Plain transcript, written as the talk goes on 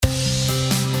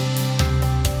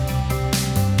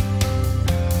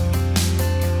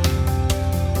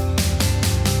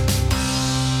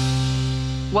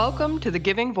Welcome to the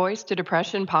Giving Voice to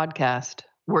Depression podcast.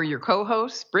 We're your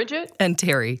co-hosts, Bridget and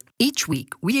Terry. Each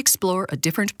week, we explore a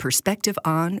different perspective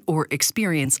on or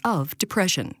experience of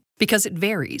depression because it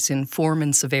varies in form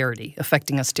and severity,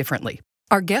 affecting us differently.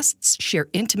 Our guests share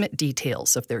intimate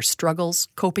details of their struggles,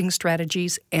 coping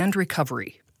strategies, and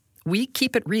recovery. We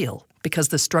keep it real because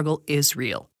the struggle is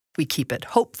real. We keep it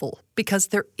hopeful because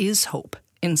there is hope,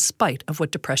 in spite of what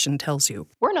depression tells you.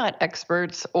 We're not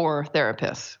experts or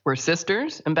therapists. We're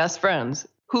sisters and best friends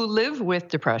who live with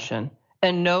depression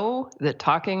and know that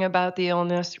talking about the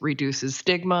illness reduces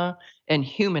stigma and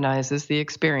humanizes the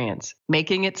experience,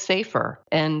 making it safer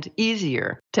and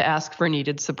easier to ask for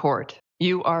needed support.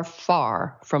 You are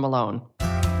far from alone.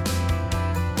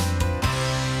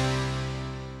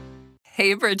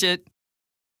 Hey, Bridget.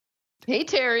 Hey,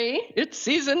 Terry. It's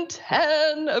season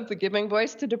 10 of the Giving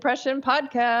Voice to Depression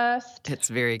podcast. It's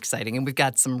very exciting, and we've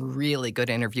got some really good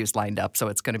interviews lined up, so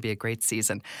it's going to be a great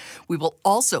season. We will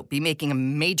also be making a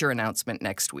major announcement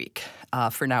next week.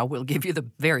 For now, we'll give you the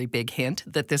very big hint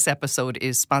that this episode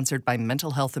is sponsored by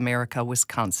Mental Health America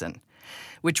Wisconsin,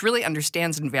 which really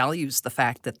understands and values the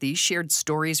fact that these shared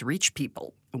stories reach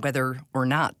people, whether or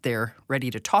not they're ready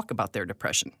to talk about their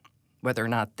depression, whether or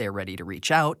not they're ready to reach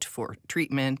out for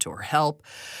treatment or help,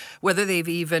 whether they've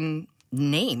even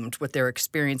named what they're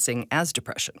experiencing as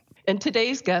depression. And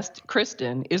today's guest,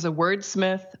 Kristen, is a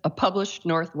wordsmith, a published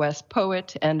Northwest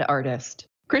poet, and artist.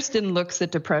 Kristen looks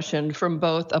at depression from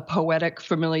both a poetic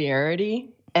familiarity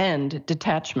and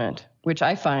detachment, which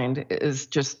I find is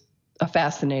just a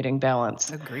fascinating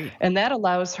balance. Agreed. And that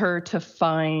allows her to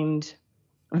find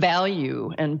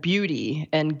value and beauty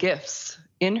and gifts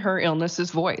in her illness's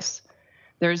voice.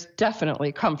 There's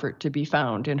definitely comfort to be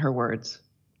found in her words.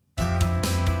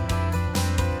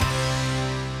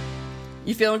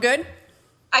 You feeling good?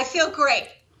 I feel great.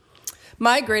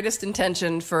 My greatest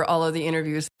intention for all of the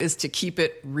interviews is to keep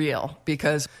it real,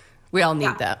 because we all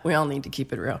need that. We all need to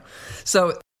keep it real.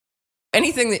 So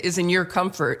anything that is in your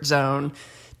comfort zone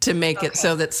to make it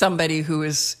so that somebody who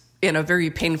is in a very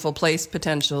painful place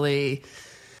potentially,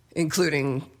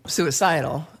 including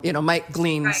suicidal, might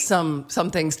glean some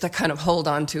things to kind of hold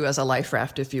on to as a life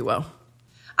raft, if you will.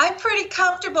 I'm pretty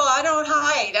comfortable. I don't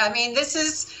hide. I mean, this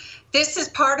is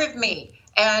part of me.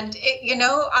 And,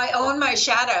 I own my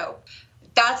shadow.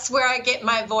 That's where I get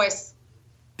my voice.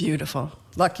 Beautiful.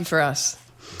 Lucky for us.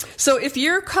 So if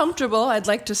you're comfortable, I'd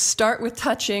like to start with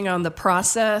touching on the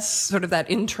process, sort of that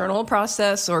internal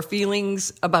process or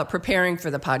feelings about preparing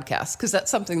for the podcast, because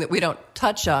that's something that we don't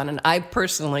touch on. And I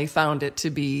personally found it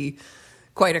to be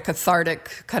quite a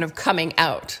cathartic kind of coming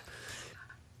out.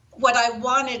 What I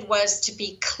wanted was to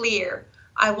be clear.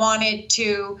 I wanted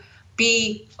to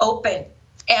be open.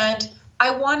 And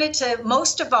I wanted to,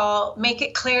 most of all, make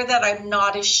it clear that I'm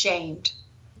not ashamed.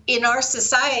 In our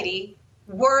society,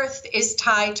 worth is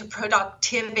tied to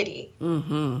productivity.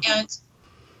 Mm-hmm. And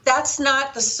that's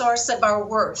not the source of our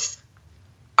worth.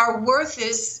 Our worth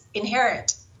is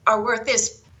inherent. Our worth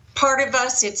is part of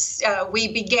us. It's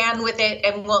we began with it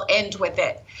and we'll end with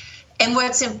it. And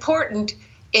what's important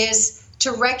is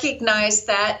to recognize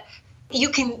that you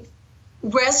can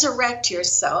resurrect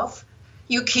yourself.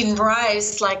 You can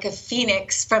rise like a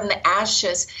phoenix from the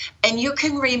ashes, and you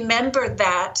can remember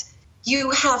that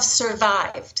you have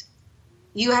survived.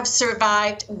 You have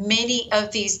survived many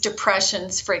of these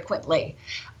depressions frequently.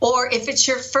 Or if it's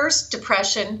your first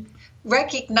depression,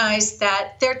 recognize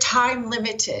that they're time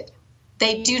limited.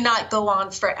 They do not go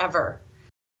on forever.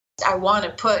 I want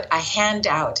to put a hand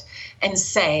out and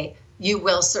say, you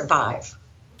will survive.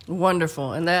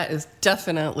 Wonderful. And that is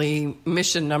definitely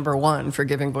mission number one for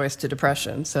Giving Voice to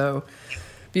Depression. So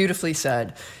beautifully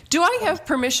said. Do I have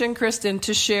permission, Kristen,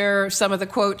 to share some of the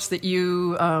quotes that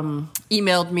you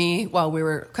emailed me while we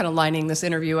were kind of lining this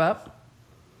interview up?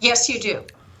 Yes, you do.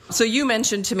 So you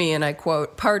mentioned to me, and I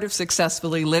quote, "Part of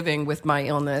successfully living with my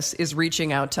illness is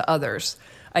reaching out to others.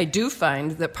 I do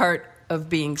find that part of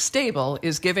being stable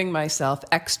is giving myself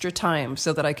extra time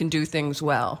so that I can do things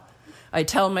well. I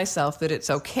tell myself that it's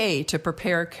okay to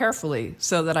prepare carefully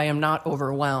so that I am not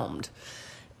overwhelmed."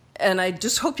 And I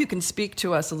just hope you can speak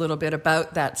to us a little bit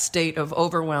about that state of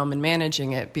overwhelm and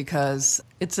managing it, because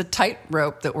it's a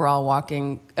tightrope that we're all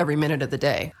walking every minute of the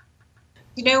day.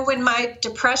 When my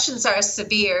depressions are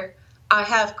severe, I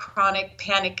have chronic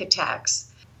panic attacks,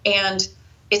 and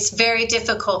it's very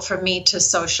difficult for me to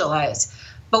socialize.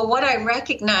 But what I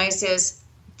recognize is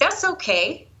that's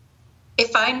okay.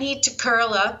 If I need to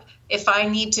curl up, if I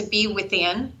need to be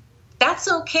within,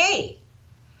 that's okay.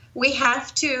 We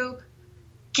have to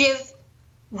give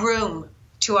room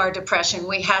to our depression.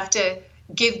 We have to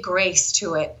give grace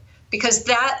to it, because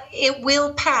that it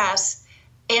will pass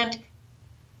And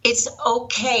it's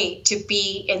okay to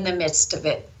be in the midst of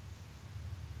it.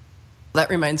 That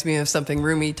reminds me of something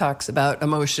Rumi talks about: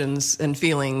 emotions and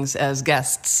feelings as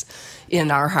guests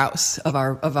in our house of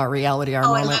our reality, our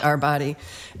moment, our body.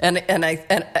 And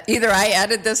either I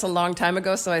added this a long time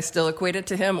ago, so I still equate it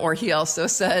to him, or he also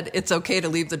said it's okay to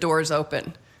leave the doors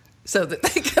open so that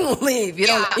they can leave. You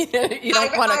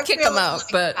don't want to kick them out,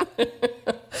 but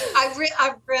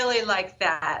I really like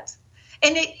that.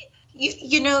 And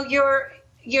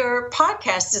your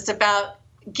podcast is about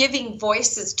giving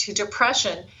voices to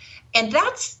depression. And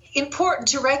that's important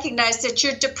to recognize, that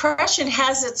your depression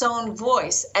has its own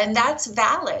voice, and that's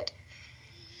valid.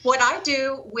 What I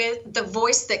do with the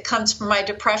voice that comes from my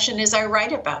depression is I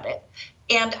write about it.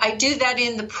 And I do that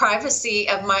in the privacy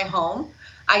of my home.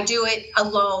 I do it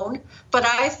alone. But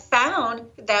I found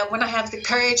that when I have the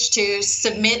courage to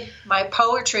submit my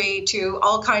poetry to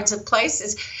all kinds of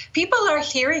places, people are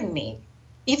hearing me,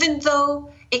 even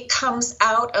though it comes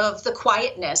out of the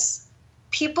quietness.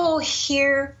 People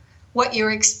hear what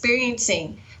you're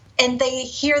experiencing, and they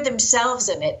hear themselves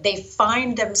in it. They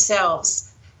find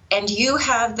themselves, and you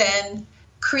have then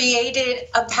created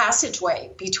a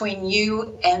passageway between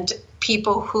you and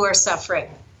people who are suffering.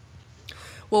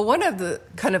 Well, one of the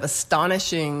kind of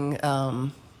astonishing,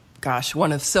 one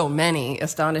of so many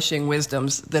astonishing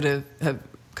wisdoms that have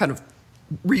kind of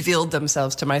revealed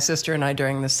themselves to my sister and I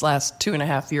during this last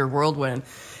 2.5-year whirlwind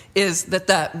is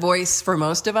that voice for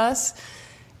most of us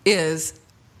is,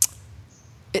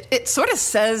 it sort of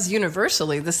says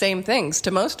universally the same things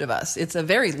to most of us. It's a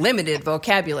very limited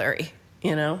vocabulary,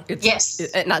 Yes.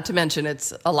 Not to mention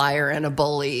it's a liar and a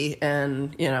bully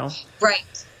and,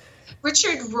 Right.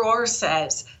 Richard Rohr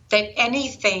says that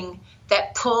anything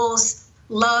that pulls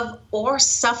love or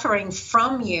suffering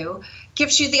from you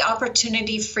gives you the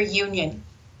opportunity for union.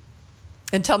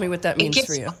 And tell me what that means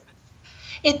for you.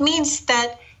 It means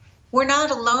that we're not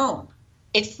alone.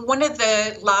 If one of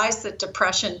the lies that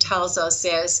depression tells us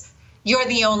is you're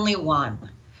the only one.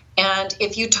 And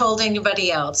if you told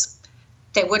anybody else,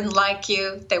 they wouldn't like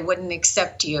you, they wouldn't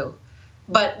accept you.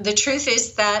 But the truth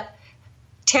is that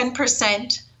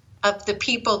 10% of the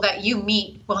people that you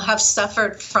meet will have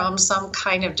suffered from some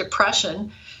kind of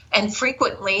depression, and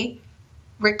frequently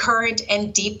recurrent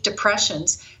and deep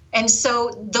depressions. And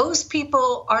so those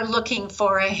people are looking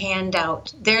for a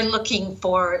handout. They're looking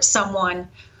for someone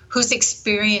who's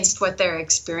experienced what they're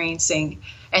experiencing.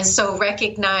 And so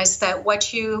recognize that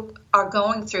what you are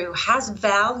going through has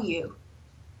value.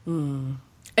 Mm.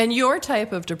 And your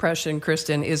type of depression,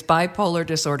 Kristen, is bipolar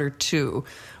disorder 2,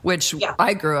 which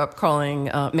I grew up calling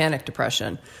manic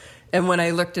depression. And when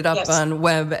I looked it up on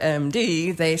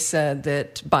WebMD, they said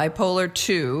that bipolar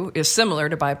 2 is similar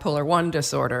to bipolar 1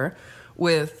 disorder,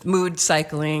 with mood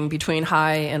cycling between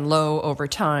high and low over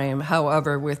time.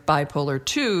 However, with bipolar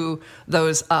 2,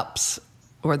 those ups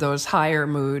or those higher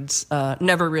moods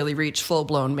never really reach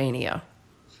full-blown mania.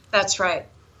 That's right.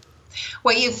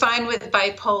 What you find with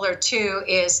bipolar 2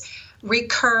 is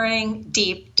recurring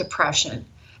deep depression.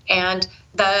 And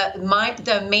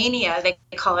the mania, they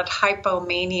call it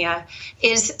hypomania,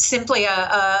 is simply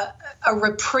a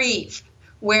reprieve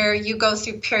where you go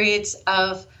through periods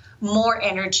of more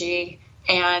energy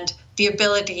and the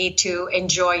ability to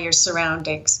enjoy your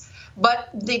surroundings. But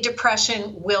the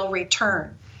depression will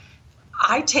return.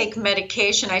 I take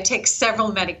medication. I take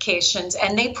several medications,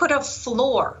 and they put a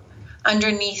floor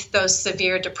underneath those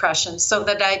severe depressions so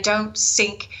that I don't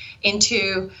sink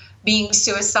into being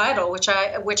suicidal, which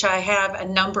I have a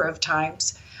number of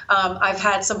times. I've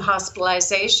had some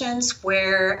hospitalizations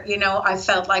where, I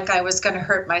felt like I was going to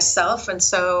hurt myself. And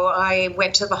so I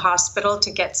went to the hospital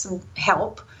to get some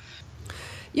help.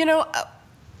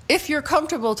 If you're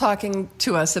comfortable talking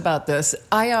to us about this,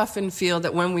 I often feel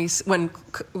that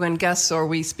when guests or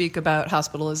we speak about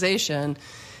hospitalization,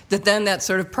 that then that's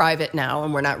sort of private now,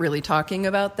 and we're not really talking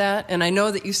about that. And I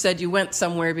know that you said you went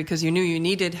somewhere because you knew you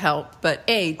needed help, but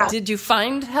A, did you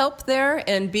find help there?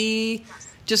 And B,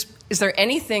 is there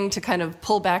anything to kind of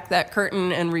pull back that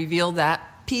curtain and reveal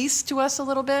that piece to us a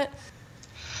little bit?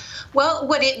 Well,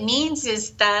 what it means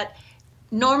is that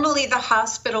normally the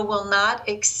hospital will not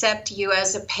accept you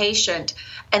as a patient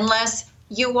unless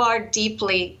you are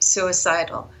deeply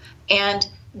suicidal. And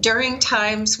during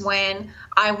times when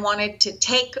I wanted to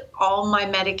take all my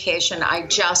medication, I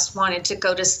just wanted to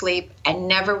go to sleep and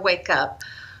never wake up,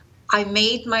 I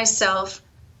made myself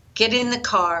get in the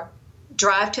car,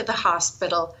 drive to the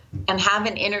hospital, and have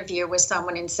an interview with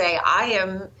someone and say,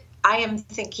 I am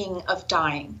thinking of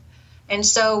dying. And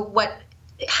so what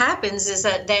happens is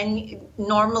that then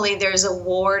normally there's a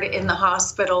ward in the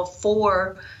hospital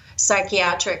for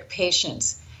psychiatric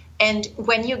patients. And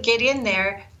when you get in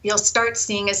there, you'll start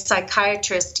seeing a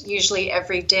psychiatrist usually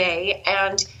every day,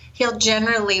 and he'll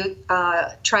generally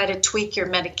try to tweak your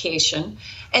medication.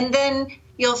 And then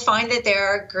you'll find that there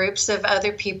are groups of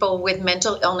other people with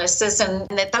mental illnesses, and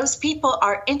that those people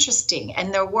are interesting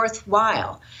and they're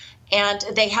worthwhile. And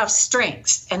they have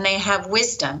strengths and they have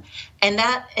wisdom. And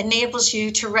that enables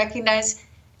you to recognize,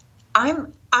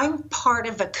 I'm part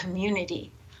of a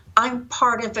community. I'm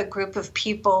part of a group of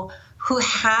people who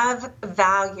have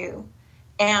value,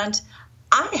 and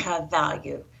I have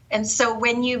value. And so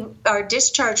when you are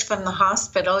discharged from the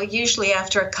hospital, usually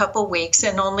after a couple weeks,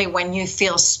 and only when you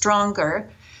feel stronger,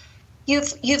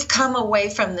 you've come away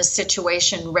from the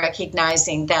situation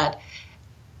recognizing that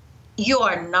you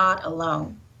are not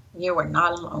alone. You are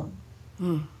not alone.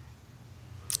 Mm.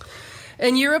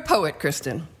 And you're a poet,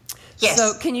 Kristen. Yes.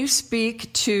 So can you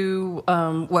speak to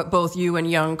what both you and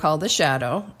Jung call the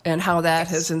shadow, and how that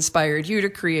has inspired you to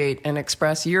create and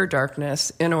express your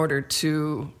darkness in order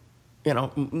to,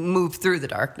 move through the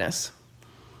darkness?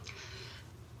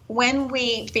 When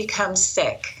we become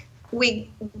sick,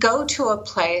 we go to a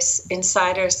place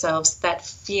inside ourselves that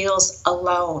feels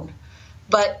alone.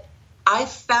 But I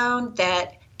found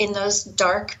that in those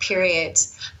dark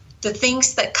periods, the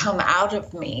things that come out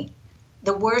of me,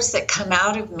 the words that come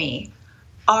out of me,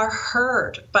 are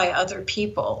heard by other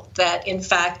people, that in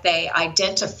fact they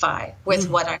identify with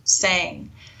what I'm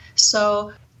saying.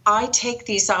 So I take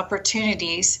these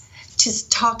opportunities to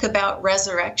talk about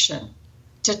resurrection,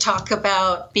 to talk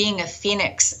about being a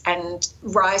phoenix and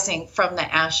rising from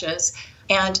the ashes.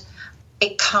 And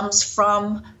it comes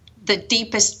from the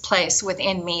deepest place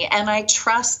within me. And I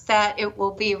trust that it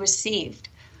will be received.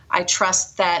 I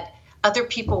trust that other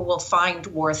people will find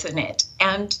worth in it.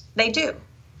 And they do.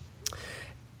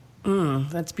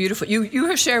 That's beautiful. You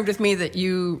have shared with me that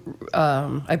you,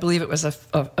 I believe it was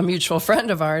a mutual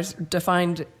friend of ours,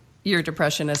 defined your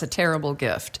depression as a terrible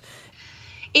gift.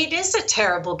 It is a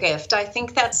terrible gift. I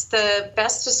think that's the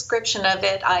best description of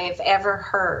it I have ever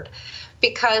heard,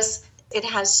 because it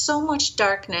has so much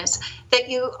darkness that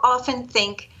you often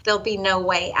think there'll be no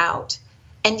way out.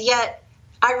 And yet,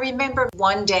 I remember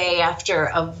one day after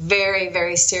a very,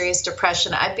 very serious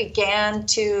depression, I began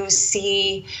to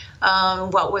see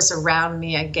what was around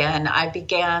me again. I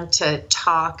began to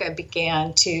talk. I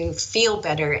began to feel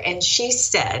better. And she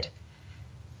said,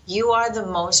 "You are the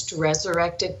most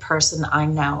resurrected person I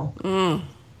know."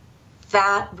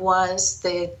 That was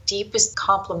the deepest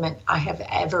compliment I have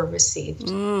ever received.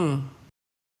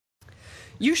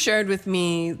 You shared with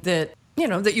me that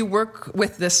that you work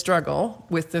with this struggle,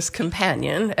 with this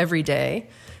companion every day,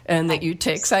 and that you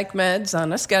take psych meds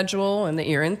on a schedule, and that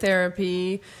you're in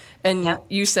therapy. And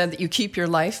you said that you keep your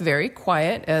life very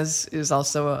quiet, as is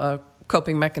also a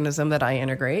coping mechanism that I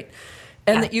integrate,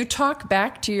 and that you talk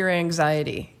back to your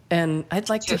anxiety. And I'd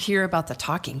like to hear about the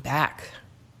talking back.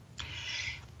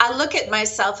 I look at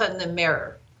myself in the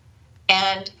mirror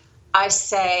and I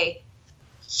say,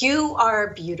 "You are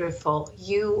beautiful.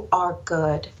 You are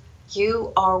good.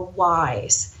 You are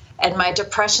wise." And my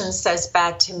depression says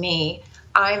back to me,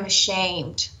 "I'm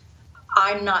ashamed.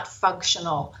 I'm not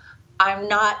functional. I'm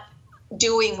not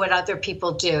doing what other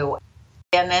people do."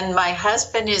 And then my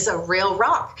husband is a real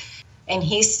rock. And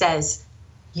he says,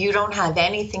 "You don't have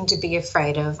anything to be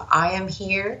afraid of. I am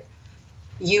here.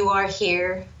 You are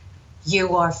here.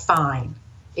 You are fine.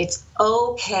 It's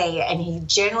okay." And he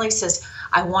generally says,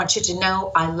 "I want you to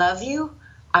know I love you.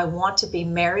 I want to be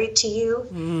married to you.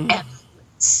 And I'm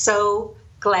so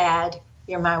glad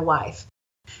you're my wife."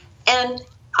 And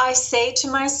I say to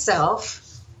myself,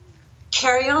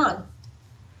 carry on.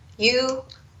 You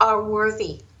are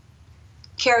worthy.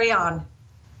 Carry on.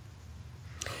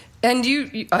 And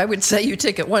I would say you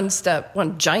take it one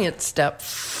giant step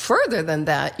further than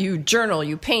that. You journal,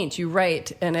 you paint, you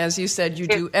write. And as you said, you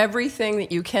do everything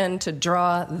that you can to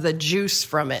draw the juice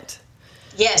from it.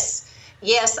 Yes,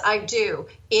 I do.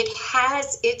 It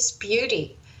has its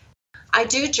beauty. I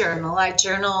do journal. I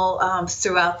journal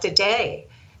throughout the day.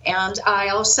 And I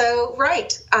also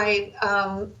write. I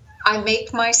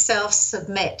make myself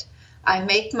submit. I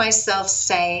make myself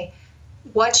say,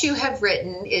 what you have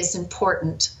written is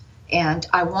important. And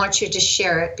I want you to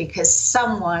share it because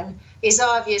someone is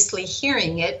obviously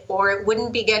hearing it, or it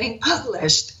wouldn't be getting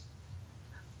published.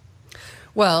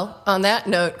 Well, on that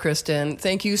note, Kristen,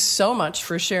 thank you so much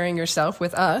for sharing yourself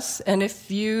with us. And if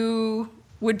you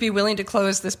would be willing to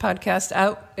close this podcast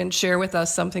out and share with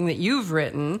us something that you've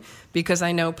written, because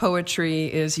I know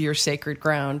poetry is your sacred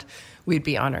ground, we'd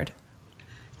be honored.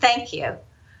 Thank you.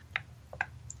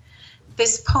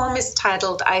 This poem is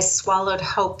titled, "I Swallowed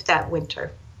Hope That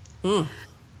Winter."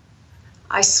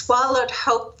 I swallowed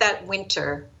hope that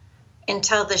winter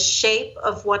until the shape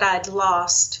of what I'd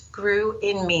lost grew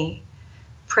in me,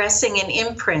 pressing an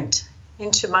imprint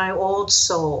into my old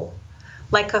soul,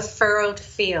 like a furrowed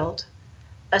field,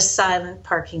 a silent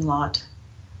parking lot.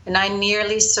 And I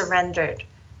nearly surrendered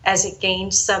as it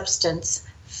gained substance,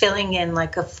 filling in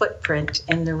like a footprint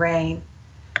in the rain.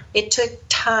 It took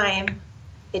time,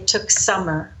 it took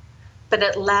summer, but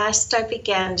at last I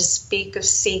began to speak of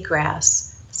seagrass,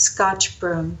 Scotch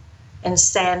broom, and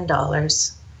sand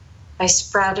dollars. I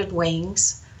sprouted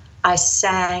wings, I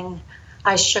sang,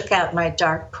 I shook out my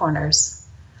dark corners.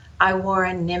 I wore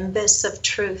a nimbus of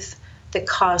truth that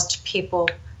caused people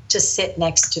to sit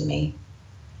next to me.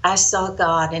 I saw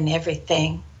God in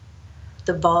everything.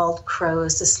 The bald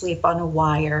crows asleep on a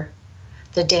wire,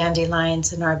 the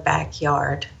dandelions in our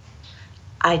backyard.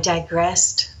 I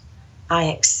digressed, I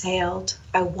exhaled,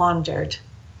 I wandered.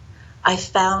 I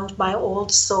found my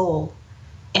old soul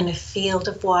in a field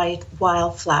of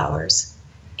wildflowers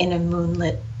in a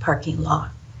moonlit parking lot.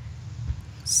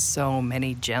 So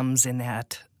many gems in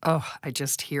that. Oh, I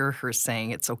just hear her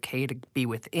saying it's okay to be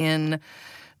within,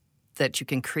 that you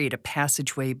can create a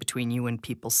passageway between you and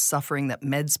people suffering, that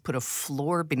meds put a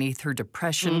floor beneath her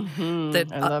depression.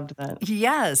 I loved that.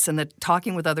 Yes, and that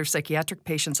talking with other psychiatric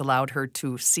patients allowed her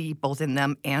to see both in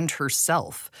them and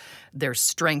herself their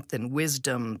strength and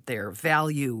wisdom, their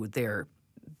value, their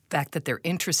fact that they're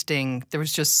interesting. There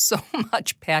was just so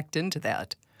much packed into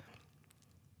that.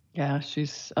 Yeah,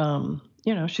 she's,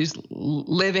 she's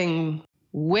living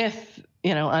with,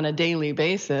 on a daily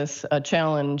basis, a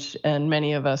challenge, and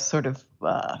many of us sort of,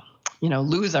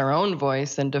 lose our own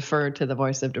voice and defer to the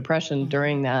voice of depression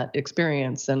during that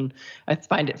experience. And I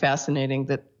find it fascinating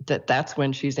that that's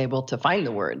when she's able to find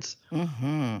the words.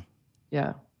 Mm-hmm.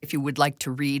 Yeah. If you would like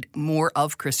to read more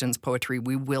of Kristin's poetry,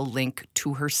 we will link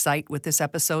to her site with this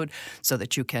episode so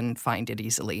that you can find it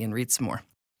easily and read some more.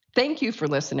 Thank you for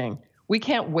listening. We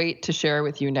can't wait to share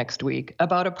with you next week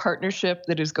about a partnership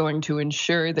that is going to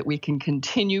ensure that we can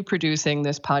continue producing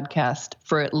this podcast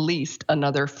for at least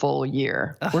another full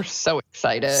year. We're so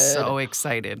excited. So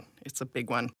excited. It's a big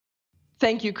one.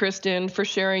 Thank you, Kristin, for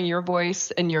sharing your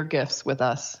voice and your gifts with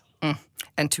us.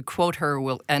 And to quote her,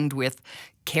 we'll end with,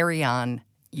 "Carry on,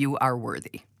 you are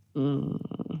worthy."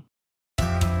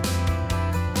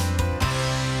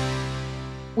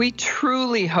 We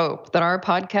truly hope that our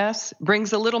podcast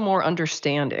brings a little more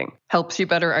understanding, helps you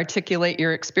better articulate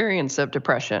your experience of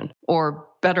depression, or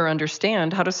better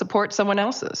understand how to support someone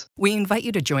else's. We invite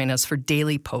you to join us for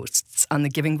daily posts on the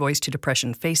Giving Voice to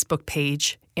Depression Facebook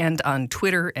page and on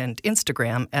Twitter and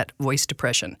Instagram at Voice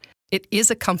Depression. It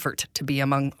is a comfort to be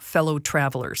among fellow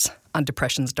travelers on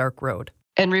depression's dark road.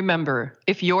 And remember,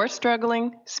 if you're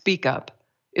struggling, speak up.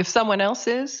 If someone else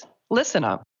is, listen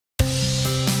up.